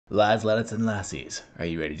Lads, and lassies, are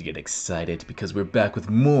you ready to get excited? Because we're back with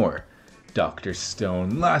more Dr.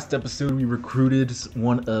 Stone. Last episode, we recruited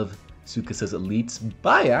one of Tsukasa's elites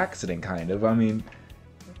by accident, kind of. I mean,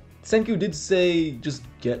 Senku did say, just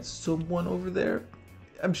get someone over there.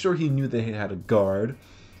 I'm sure he knew they had a guard.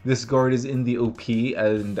 This guard is in the OP,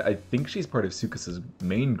 and I think she's part of Tsukasa's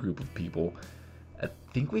main group of people. I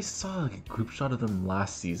think we saw like, a group shot of them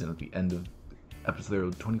last season at the end of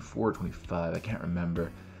episode 24 or 25, I can't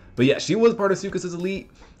remember. But yeah, she was part of Tsukasa's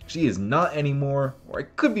elite. She is not anymore, or I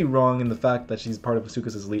could be wrong in the fact that she's part of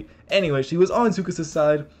Tsukasa's elite. Anyway, she was on Tsukasa's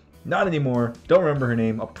side, not anymore. Don't remember her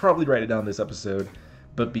name. I'll probably write it down this episode.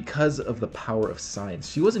 But because of the power of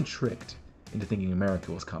science, she wasn't tricked into thinking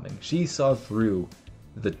America was coming. She saw through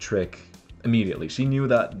the trick immediately. She knew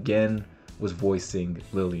that Gen was voicing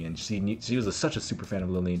Lillian. She was such a super fan of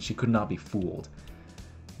Lillian, she could not be fooled.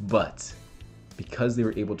 But because they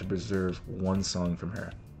were able to preserve one song from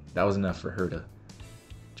her, that was enough for her to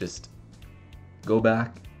just go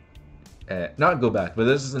back. Not go back, but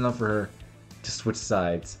this is enough for her to switch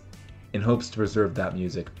sides in hopes to preserve that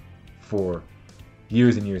music for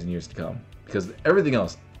years and years and years to come. Because everything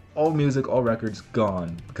else, all music, all records,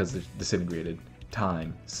 gone because they're disintegrated.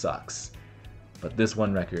 Time sucks. But this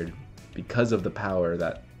one record, because of the power of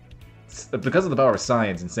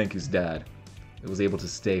science and Senku's dad, it was able to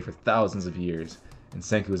stay for thousands of years. And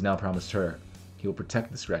Senku has now promised her he will protect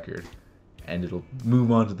this record, and it'll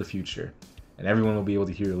move on to the future, and everyone will be able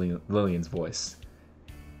to hear Lillian's voice.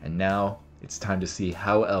 And now it's time to see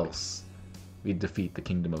how else we defeat the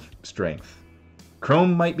Kingdom of Strength.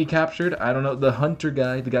 Chrome might be captured. I don't know. The hunter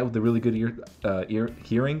guy, the guy with the really good hearing.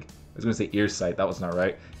 I was going to say ear sight. That was not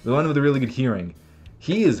right. The one with the really good hearing.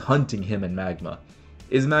 He is hunting him and Magma.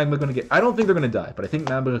 Is Magma going to get... I don't think they're going to die, but I think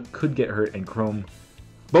Magma could get hurt and Chrome...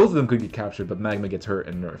 Both of them could get captured, but Magma gets hurt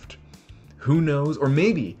and nerfed. Who knows? Or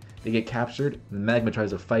maybe they get captured, and Magma tries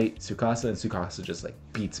to fight Tsukasa, and Tsukasa just like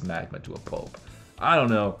beats Magma to a pulp. I don't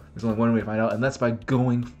know. There's only one way to find out, and that's by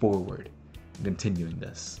going forward and continuing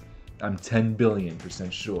this. I'm 10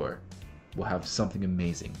 billion% sure we'll have something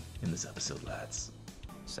amazing in this episode, lads.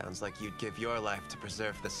 Sounds like you'd give your life to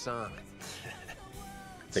preserve the song.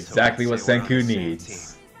 It's exactly what Senku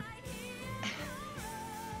needs.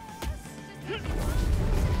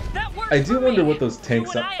 I do wonder what those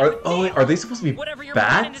tanks are. Are they supposed to be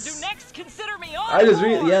bats? I just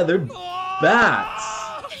read, yeah, they're bats.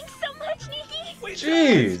 Thanks so much, Nikki.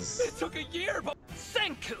 Jeez. It took a year, but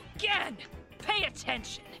Senku, Gen, pay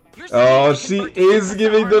attention. Oh, she is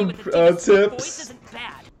giving them tips. Isn't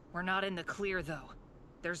bad. We're not in the clear though.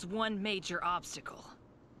 There's one major obstacle.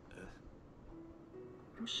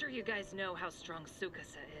 I'm sure you guys know how strong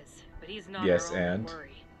Tsukasa is, but he's not our only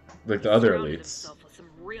worry. Like the other elites. With some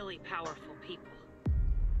really powerful people.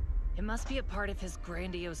 It must be a part of his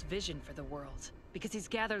grandiose vision for the world, because he's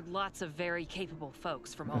gathered lots of very capable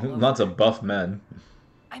folks from all over. Lots of buff men.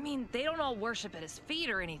 I mean, they don't all worship at his feet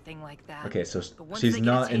or anything like that. Okay, so she's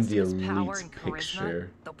not in the elite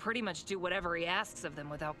picture. They'll pretty much do whatever he asks of them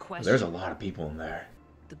without question. There's a lot of people in there.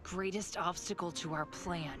 The greatest obstacle to our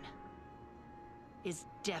plan is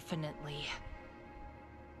definitely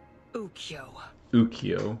Ukiyo.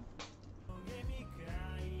 Ukiyo.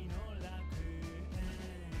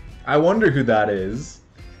 I wonder who that is.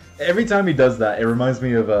 Every time he does that, it reminds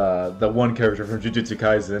me of the one character from Jujutsu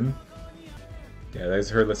Kaisen. Yeah, there's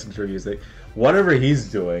her listening to her music. Whatever he's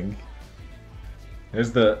doing.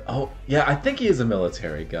 There's the... Oh, yeah, I think he is a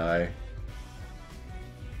military guy.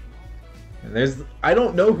 And there's... I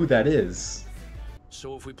don't know who that is.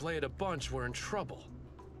 So if we play it a bunch, we're in trouble.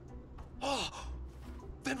 Oh!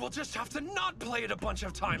 Then we'll just have to not play it a bunch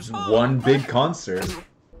of times. One big concert.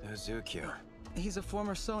 Who's Ukiyo? He's a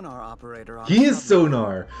former sonar operator on He is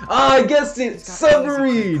sonar! Ah, I guessed it!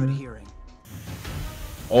 Submarine!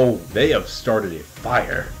 Oh, they have started a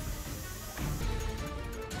fire.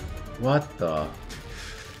 What the?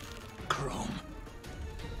 Chrome,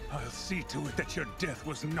 I'll see to it that your death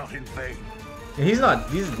was not in vain. He's not,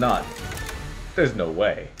 there's no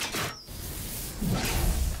way.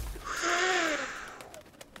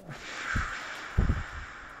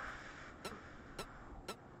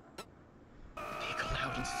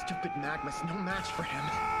 Stupid Magma's no match for him.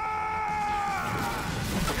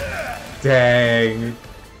 Dang.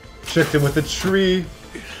 Tricked him with a tree.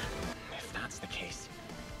 If that's the case,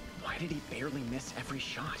 why did he barely miss every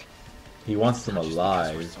shot? He wants them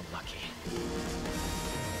alive. We're so lucky.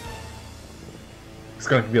 It's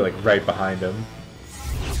gonna be like right behind him.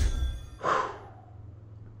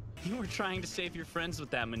 You were trying to save your friends with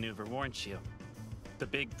that maneuver, weren't you? The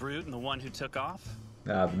big brute and the one who took off?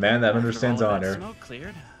 The man that understands After all of that honor. smoke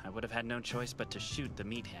cleared, I would have had no choice but to shoot the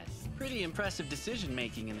meathead. Pretty impressive decision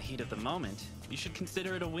making in the heat of the moment. You should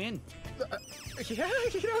consider it a win. Yeah,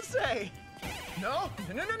 you don't say. No.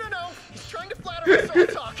 He's trying to flatter us all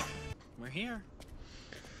talk. We're here.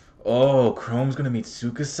 Oh, Chrome's gonna meet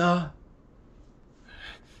Tsukasa?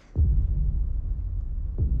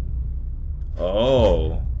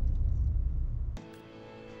 Oh.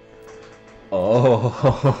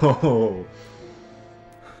 Oh.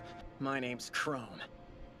 My name's Chrome.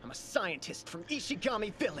 I'm a scientist from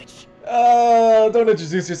Ishigami Village. Oh, don't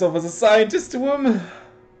introduce yourself as a scientist to him.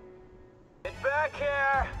 Get back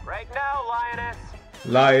here! Right now, Lioness!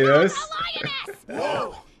 Lioness.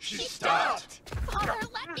 Whoa! She stopped! Father,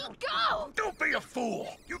 let me go! Don't be a fool!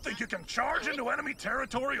 You think you can charge into enemy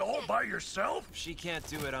territory all by yourself? If she can't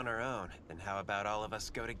do it on her own, then how about all of us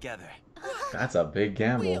go together? That's a big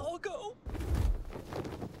gamble. We all go.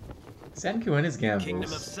 Senku and his gambles.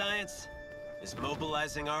 Kingdom of Science is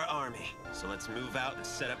mobilizing our army, so let's move out and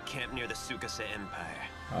set up camp near the Tsukasa Empire.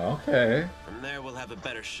 Okay. From there, we'll have a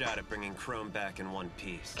better shot at bringing Chrome back in one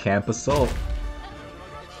piece. Camp assault.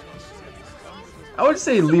 I would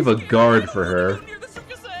say leave a guard for her. Near the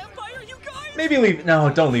Tsukasa Empire, you guys. Maybe leave. No,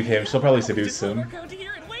 don't leave him. She'll probably seduce him. Around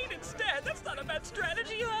here and wait instead. That's not a bad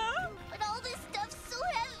strategy, huh? But all this stuff's so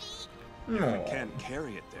heavy. Aw. Can't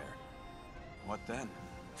carry it there. What then?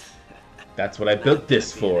 That's what I built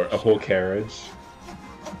this for, a whole carriage.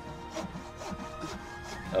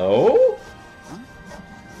 Oh?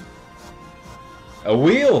 A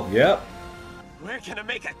wheel, yep. We're gonna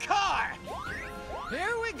make a car!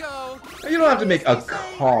 Here we go. You don't have to make a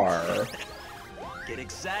car. Get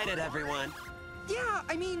excited, everyone. Yeah,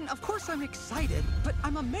 I mean, of course I'm excited, but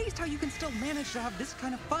I'm amazed how you can still manage to have this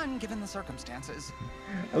kind of fun given the circumstances.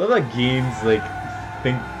 I love that Game's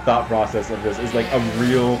thought process of this is like a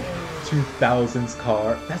real 2000s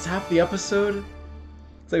car. That's half the episode?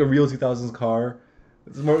 It's like a real 2000s car.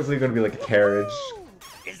 It's mostly going to be like a carriage.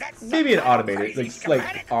 Maybe an automated, like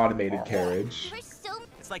slight automated carriage.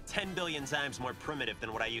 It's like 10 billion times more primitive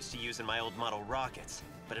than what I used to use in my old model rockets,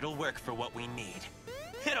 but it'll work for what we need.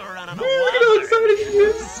 It'll run on a Look at how water. excited he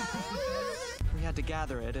is! We had to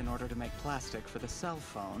gather it in order to make plastic for the cell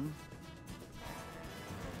phone.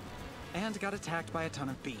 And got attacked by a ton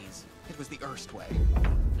of bees. It was the Erst way.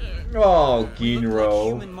 Oh, Looked like Ginro.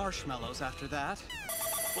 human marshmallows after that.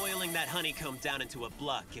 Boiling that honeycomb down into a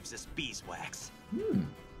block gives us beeswax.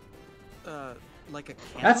 Like a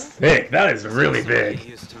candle? That's thick. That is really That's what we big.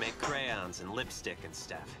 used to make crayons and lipstick and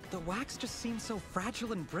stuff. The wax just seems so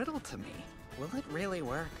fragile and brittle to me. Will it really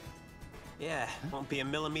work? Yeah, won't be a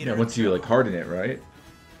millimeter. Yeah, of once you like trouble. harden it, right?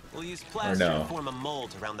 We'll use plaster no? to form a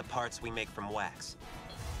mold around the parts we make from wax.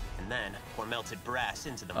 And then pour melted brass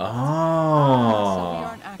into the mold. So we Oh,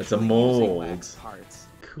 aren't it's a actually using mold. wax parts.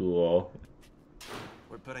 Cool.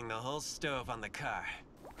 We're putting the whole stove on the car.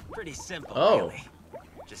 Pretty simple, Oh. really.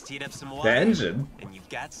 Just heat up some water. The engine. And you've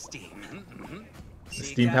got steam. A See,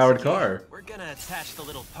 steam-powered Kasuke, car. We're gonna attach the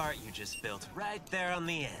little part you just built right there on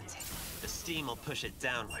the end. The steam will push it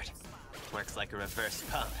downward. Works like a reverse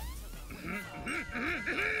pump.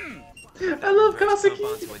 I love Reverse pump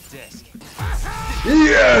Kasuke. onto a disc.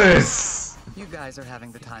 Yes! You guys are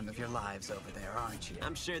having the time of your lives over there, aren't you?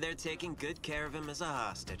 I'm sure they're taking good care of him as a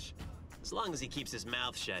hostage. As long as he keeps his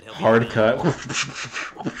mouth shut, he'll be Hard fine.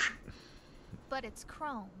 cut. But it's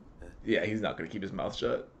Chrome. Yeah, he's not gonna keep his mouth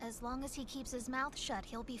shut. As long as he keeps his mouth shut,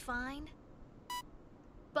 he'll be fine.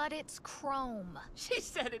 But it's Chrome. She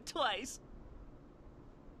said it twice.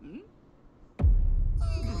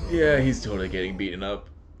 Yeah, he's totally getting beaten up.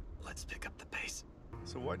 Let's pick up the pace.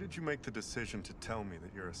 So why did you make the decision to tell me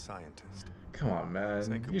that you're a scientist? Come on, man.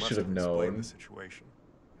 Senku You must should have explained known. the situation.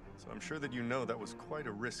 So I'm sure that you know that was quite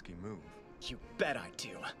a risky move. You bet I do.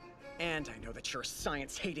 And I know that you're a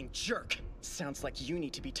science-hating jerk. Sounds like you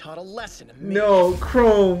need to be taught a lesson to me. No,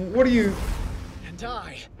 Chrome, what are you... And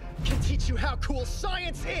I can teach you how cool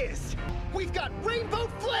science is. We've got rainbow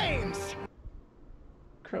flames.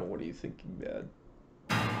 Chrome, what are you thinking, man?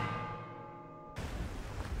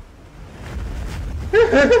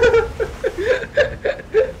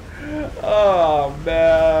 Oh,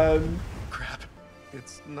 man. Crap.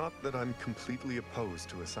 It's not that I'm completely opposed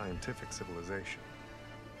to a scientific civilization.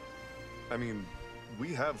 I mean,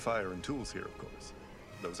 we have fire and tools here, of course.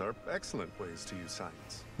 Those are excellent ways to use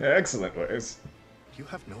science. Excellent ways. You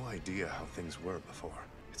have no idea how things were before.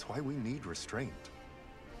 It's why we need restraint.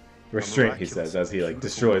 Restraint, he miraculous, says, as he like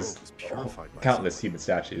beautiful world destroys was purified by countless Sora. human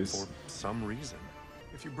statues. For some reason.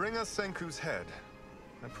 If you bring us Senku's head,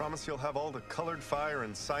 I promise you'll have all the colored fire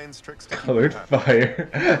and science tricks to keep you Colored happy. fire.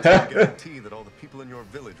 Plus, I guarantee that all the people in your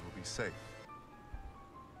village will be safe.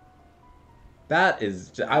 That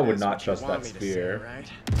is... I would not That's what trust you that want me to say, spear. right?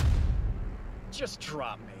 Just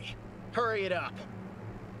drop me. Hurry it up.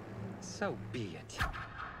 So be it.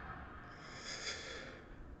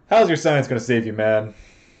 How's your science gonna save you, man?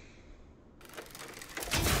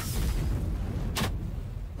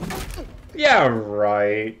 Yeah,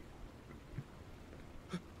 right.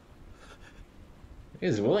 He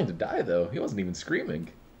was willing to die, though. He wasn't even screaming.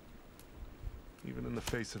 Even in the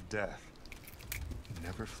face of death, he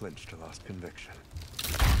never flinched or lost conviction.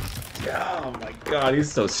 Oh my god,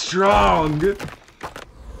 he's so strong!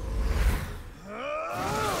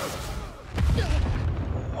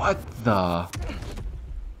 What the?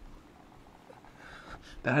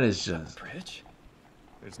 That is just... Bridge?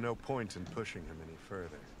 There's no point in pushing him any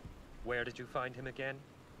further. Where did you find him again?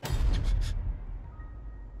 Oh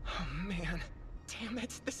man. Damn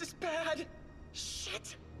it. This is bad.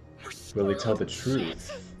 Shit. Will he tell the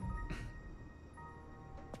truth?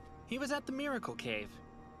 He was at the Miracle Cave,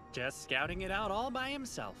 just scouting it out all by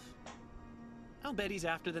himself. I'll bet he's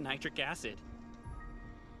after the nitric acid.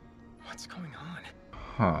 What's going on?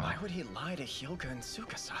 Huh. Why would he lie to Hyuga and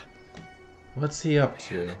Tsukasa? What's he up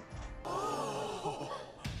to?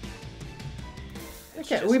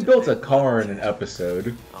 Okay, we built a car in an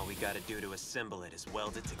episode. All we gotta do to assemble it is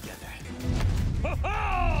weld it together.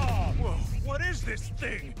 Ha-ha! Whoa, what is this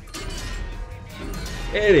thing?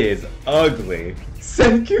 It is ugly.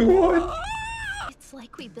 Senku one? It's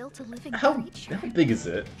like we built a living How creature. big is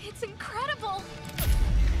it? It's incredible.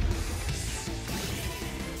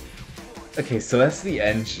 Okay, so that's the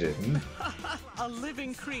engine. A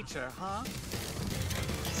living creature, huh?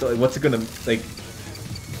 So like, what's it gonna, like,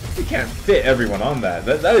 you can't fit everyone on that.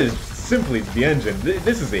 That is simply the engine.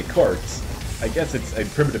 This is a cart. I guess it's a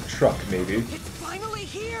primitive truck, maybe. It's finally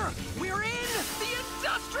here! We're in the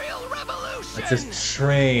Industrial Revolution! It's this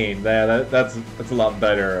train. Yeah, that's a lot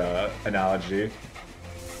better analogy.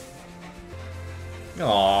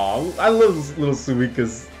 Aww, I love little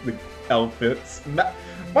Suika's outfits.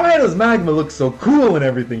 Why does Magma look so cool in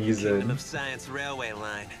everything he's in? Kingdom of Science Railway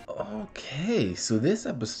Line. Okay, so this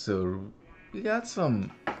episode, we got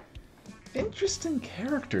some interesting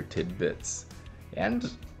character tidbits. And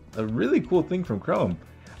a really cool thing from Chrome.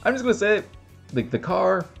 I'm just gonna say, like, the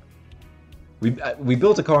car, we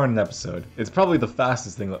built a car in an episode. It's probably the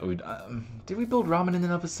fastest thing that we did we build ramen in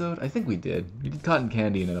an episode? I think we did. We did cotton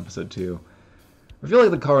candy in an episode too. I feel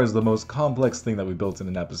like the car is the most complex thing that we built in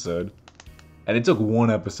an episode. And it took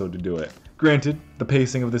one episode to do it. Granted, the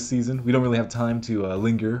pacing of this season, we don't really have time to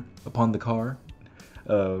linger upon the car.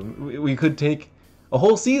 We could take a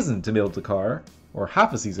whole season to build the car, or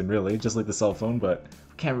half a season really, just like the cell phone, but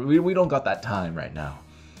we don't got that time right now.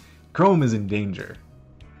 Chrome is in danger,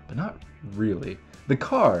 but not really. The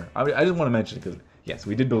car, I just want to mention it because, yes,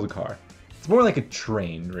 we did build a car. It's more like a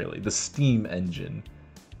train, really, the steam engine.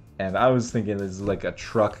 And I was thinking this is like a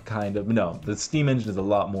truck kind of, no, the steam engine is a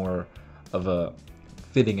lot more of a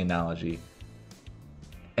fitting analogy.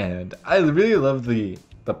 And I really love the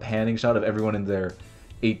panning shot of everyone in their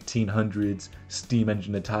 1800s steam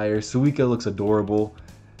engine attire. Suika looks adorable.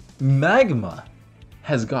 Magma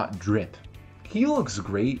has got drip. He looks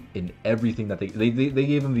great in everything that they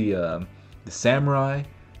gave him the samurai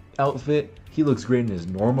outfit. He looks great in his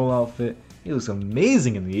normal outfit. He looks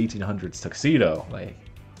amazing in the 1800s tuxedo. Like,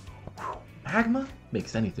 Magma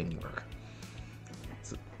makes anything work.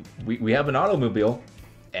 So we have an automobile,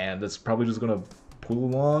 and that's probably just gonna pull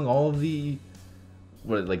along all of the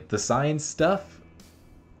the science stuff.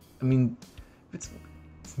 I mean,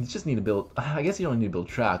 you just need to build. I guess you don't need to build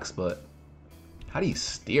tracks, but how do you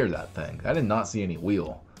steer that thing? I did not see any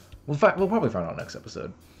wheel. We'll probably find out next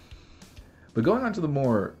episode. But going on to the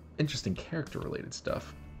more interesting character-related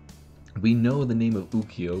stuff, we know the name of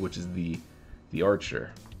Ukiyo, which is the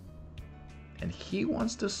archer, and he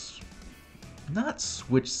wants to not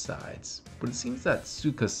switch sides, but it seems that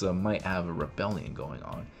Tsukasa might have a rebellion going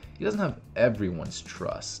on. He doesn't have everyone's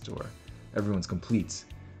trust or everyone's complete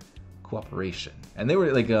cooperation. And they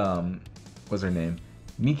were like, what's her name?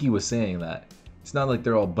 Miki was saying that it's not like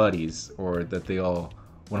they're all buddies or that they all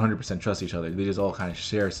 100% trust each other. They just all kind of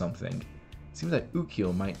share something. It seems that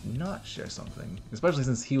Ukiyo might not share something, especially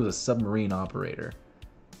since he was a submarine operator.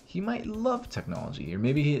 He might love technology, or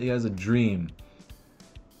maybe he has a dream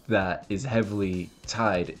that is heavily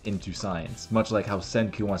tied into science, much like how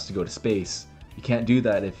Senku wants to go to space. You can't do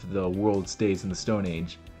that if the world stays in the Stone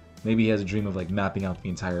Age. Maybe he has a dream of like mapping out the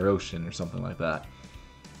entire ocean or something like that.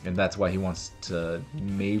 And that's why he wants to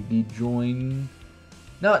maybe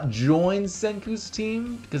not join Senku's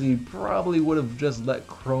team, because he probably would have just let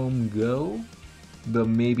Chrome go, but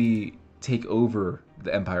maybe take over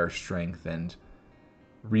the Empire's strength and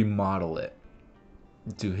remodel it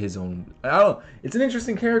to his own. I don't know. It's an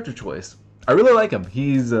interesting character choice. I really like him.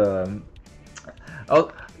 He's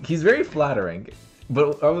very flattering.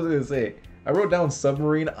 But I was gonna say, I wrote down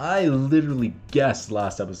submarine. I literally guessed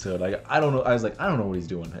last episode. Like, I don't know. I was like, I don't know what he's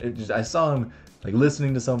doing. I saw him like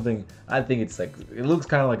listening to something. I think it's like, it looks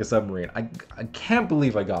kind of like a submarine. I can't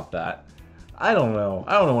believe I got that. I don't know.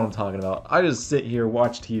 I don't know what I'm talking about. I just sit here,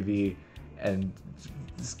 watch TV, and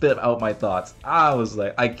spit out my thoughts. I was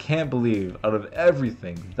like, I can't believe out of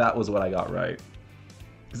everything, that was what I got right.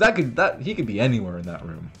 Because he could be anywhere in that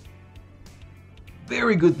room.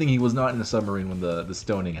 Very good thing he was not in the submarine when the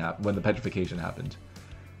stoning happened, when the petrification happened.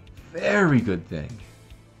 Very good thing.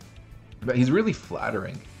 But he's really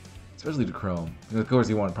flattering, especially to Chrome. And of course,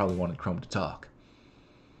 he probably wanted Chrome to talk.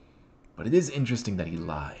 But it is interesting that he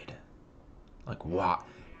lied. Like, what?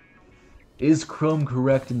 Is Chrome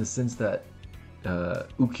correct in the sense that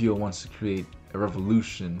Ukiyo wants to create a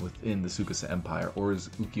revolution within the Tsukasa Empire, or is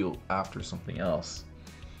Ukiyo after something else?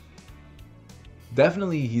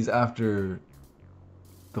 Definitely, he's after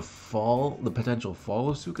the potential fall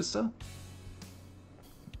of Tsukasa,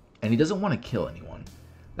 and he doesn't want to kill anyone.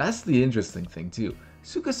 That's the interesting thing too.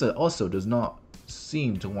 Tsukasa also does not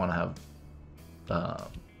seem to want to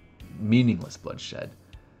have meaningless bloodshed.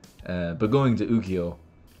 But going to Ukiyo,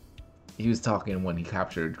 he was talking when he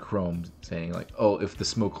captured Chrome, saying like, oh, if the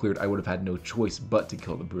smoke cleared, I would have had no choice but to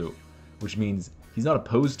kill the brute. Which means he's not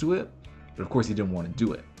opposed to it, but of course he didn't want to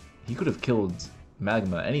do it. He could have killed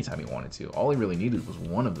Magma anytime he wanted to. All he really needed was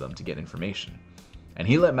one of them to get information. And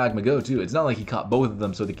he let Magma go too. It's not like he caught both of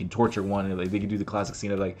them so they can torture one and like, they can do the classic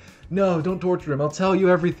scene of like, no, don't torture him, I'll tell you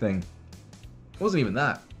everything. It wasn't even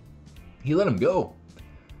that. He let him go.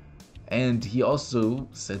 And he also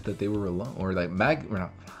said that they were alone, or like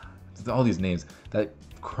all these names, that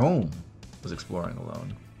Chrome was exploring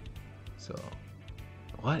alone. So,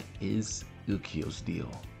 what is Ukiyo's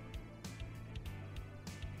deal?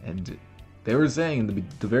 And they were saying in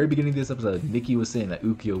the very beginning of this episode, Nikki was saying that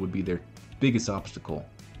Ukiyo would be their biggest obstacle,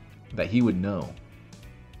 that he would know.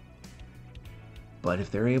 But if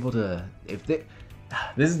they're able to, this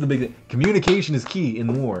is the big thing, communication is key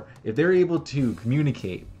in war. If they're able to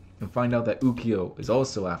communicate and find out that Ukiyo is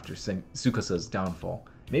also after Tsukasa's downfall,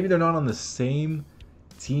 maybe they're not on the same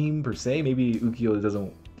team per se. Maybe Ukiyo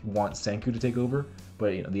doesn't want Senku to take over,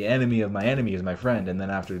 but you know, the enemy of my enemy is my friend. And then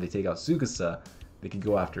after they take out Tsukasa, they could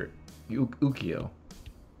go after Ukiyo,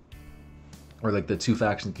 or like the two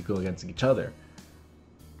factions could go against each other.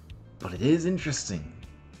 But it is interesting.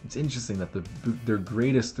 It's interesting that their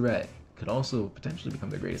greatest threat could also potentially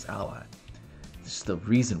become their greatest ally. It's just the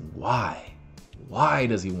reason why. Why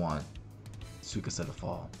does he want Tsukasa to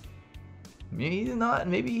fall? Maybe he's not.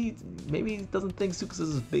 Maybe he doesn't think Tsukasa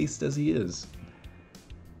is as based as he is.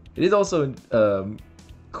 It is also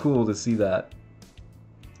cool to see that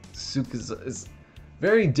Tsukasa is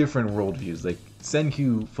very different worldviews. Like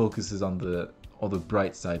Senku focuses on all the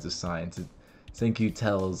bright sides of science. Senku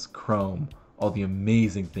tells Chrome all the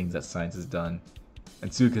amazing things that science has done,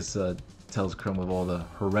 and Tsukasa tells Chrome of all the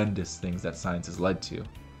horrendous things that science has led to. And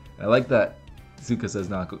I like that Tsukasa is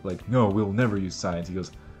not like, no, we'll never use science. He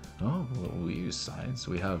goes, oh, well, we use science.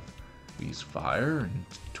 We use fire and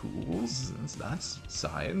tools. That's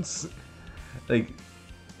science. Like,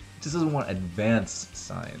 just doesn't want advanced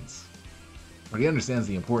science. But he understands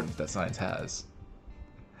the importance that science has.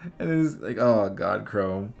 And it's like, oh god,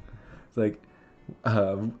 Chrome. It's like,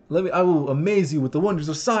 I will amaze you with the wonders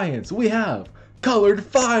of science. We have colored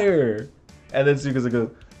fire. And then Tsukasa goes,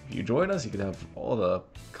 if you join us, you could have all the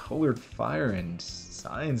colored fire and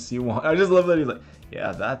science you want. I just love that he's like,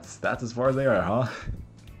 yeah, that's as far as they are, huh?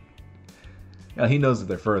 Now he knows that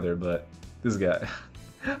they're further, but this guy,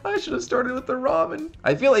 I should have started with the ramen.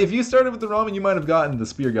 I feel like if you started with the ramen, you might have gotten the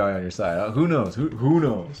spear guy on your side. Who knows? Who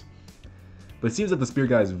knows? But it seems that the spear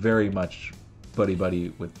guy is very much buddy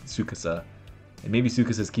with Tsukasa, and maybe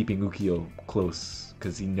Tsukasa is keeping Ukiyo close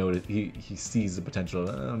because he sees the potential.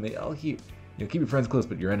 Keep your friends close,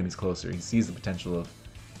 but your enemy's closer. He sees the potential of.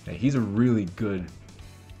 He's a really good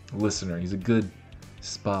listener. He's a good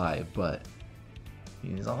spy, but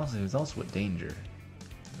he's also a danger.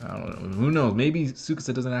 I don't know. Who knows? Maybe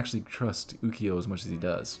Tsukasa doesn't actually trust Ukiyo as much as he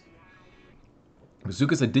does. But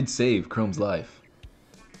Tsukasa did save Chrome's life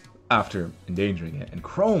after endangering it, and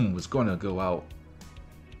Chrome was going to go out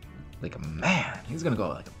like a man. He was going to go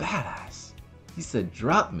out like a badass. He said,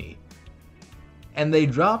 drop me. And they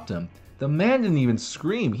dropped him. The man didn't even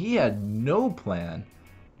scream. He had no plan.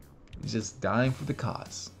 He's just dying for the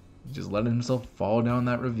cause. He just letting himself fall down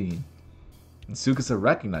that ravine. And Tsukasa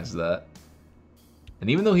recognizes that. And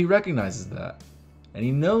even though he recognizes that, and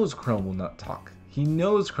he knows Chrome will not talk, He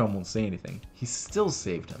knows Chrome won't say anything. He still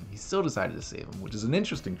saved him. He still decided to save him, which is an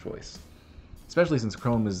interesting choice. Especially since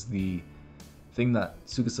Chrome is the thing that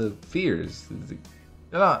Tsukasa fears.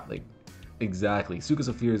 Not like exactly.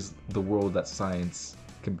 Tsukasa fears the world that science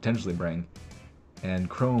can potentially bring. And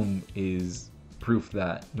Chrome is proof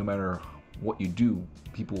that no matter what you do,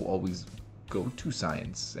 people will always go to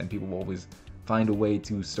science, and people will always find a way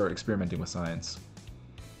to start experimenting with science.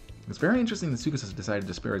 It's very interesting that Tsukasa decided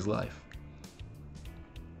to spare his life.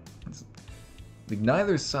 Like,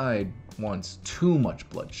 neither side wants too much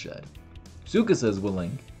bloodshed. Tsukasa is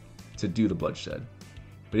willing to do the bloodshed,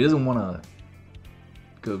 but he doesn't want to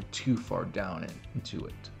go too far down into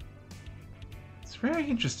it. It's very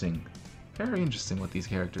interesting what these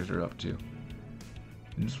characters are up to.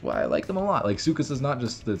 And just why I like them a lot. Like, Tsukasa is not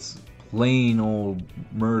just this plain old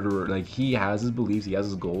murderer. Like, he has his beliefs, he has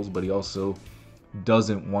his goals, but he also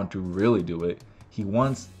doesn't want to really do it. He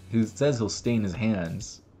says he'll stain his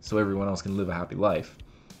hands so everyone else can live a happy life.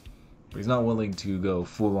 But he's not willing to go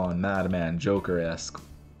full-on Madman Joker-esque.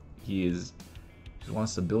 He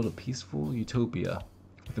wants to build a peaceful utopia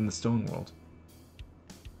within the stone world.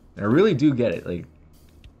 And I really do get it. Like,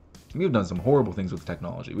 we've done some horrible things with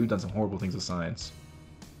technology. We've done some horrible things with science.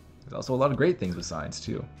 There's also a lot of great things with science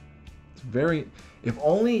too. It's very, if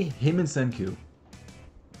only him and Senku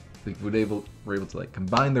were able to like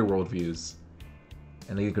combine their worldviews,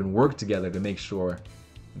 and they can work together to make sure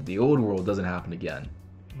that the old world doesn't happen again.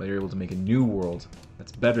 They're able to make a new world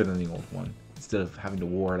that's better than the old one instead of having to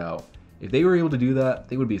war it out. If they were able to do that,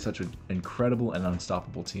 they would be such an incredible and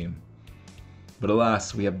unstoppable team. But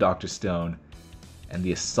alas, we have Dr. Stone, and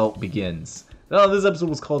the assault begins. Oh, this episode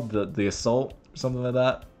was called the Assault or something like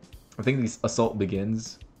that. I think the assault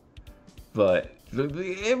begins, but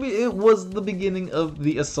it was the beginning of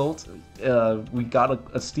the assault. We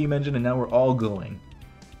got a steam engine, and now we're all going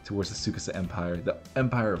towards the Tsukasa Empire, the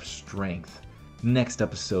Empire of Strength. Next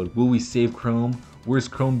episode, will we save Chrome? Where's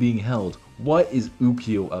Chrome being held? What is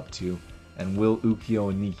Ukiyo up to? And will Ukiyo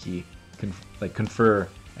and Nikki confer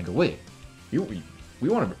and go, wait, we want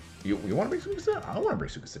to bring Tsukasa? I don't want to bring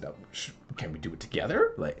Tsukasa down. Can we do it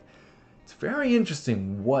together? Like, it's very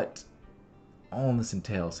interesting what all this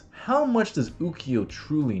entails. How much does Ukiyo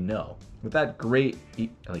truly know? With that great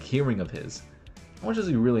hearing of his, how much does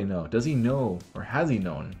he really know? Does he know, or has he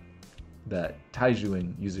known, that Taiju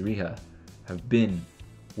and Yuzuriha have been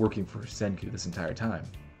working for Senku this entire time?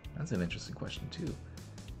 That's an interesting question too.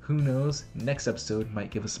 Who knows? Next episode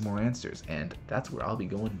might give us some more answers, and that's where I'll be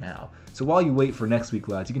going now. So while you wait for next week,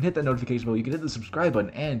 lads, you can hit that notification bell, you can hit the subscribe button,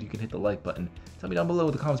 and you can hit the like button. Tell me down below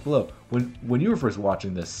in the comments below. When you were first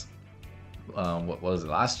watching this, what was it,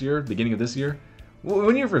 last year? Beginning of this year?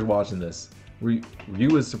 When you were first watching this, were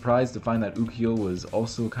you as surprised to find that Ukiyo was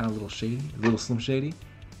also kind of a little shady? A little Slim Shady?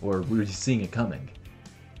 Or were you seeing it coming?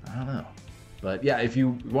 I don't know. But yeah, if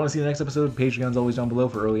you want to see the next episode, Patreon's always down below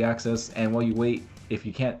for early access. And while you wait, if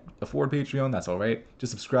you can't afford Patreon, that's alright.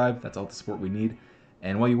 Just subscribe, that's all the support we need.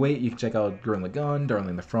 And while you wait, you can check out Gurren Lagann, Darling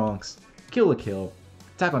in the Franxx, Kill la Kill,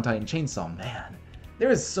 Attack on Titan, Chainsaw Man.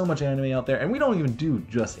 There is so much anime out there, and we don't even do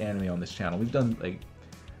just anime on this channel. We've done, like,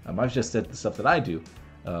 I've just said the stuff that I do,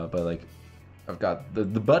 but, like, I've got the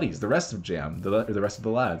buddies, the rest of Jam, the rest of the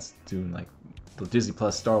lads, doing, like, the Disney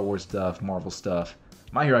Plus, Star Wars stuff, Marvel stuff,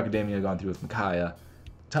 My Hero Academia gone through with Micaiah,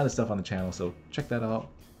 ton of stuff on the channel, so check that out.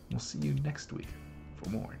 We'll see you next week for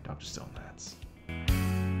more Dr. Stone, lads.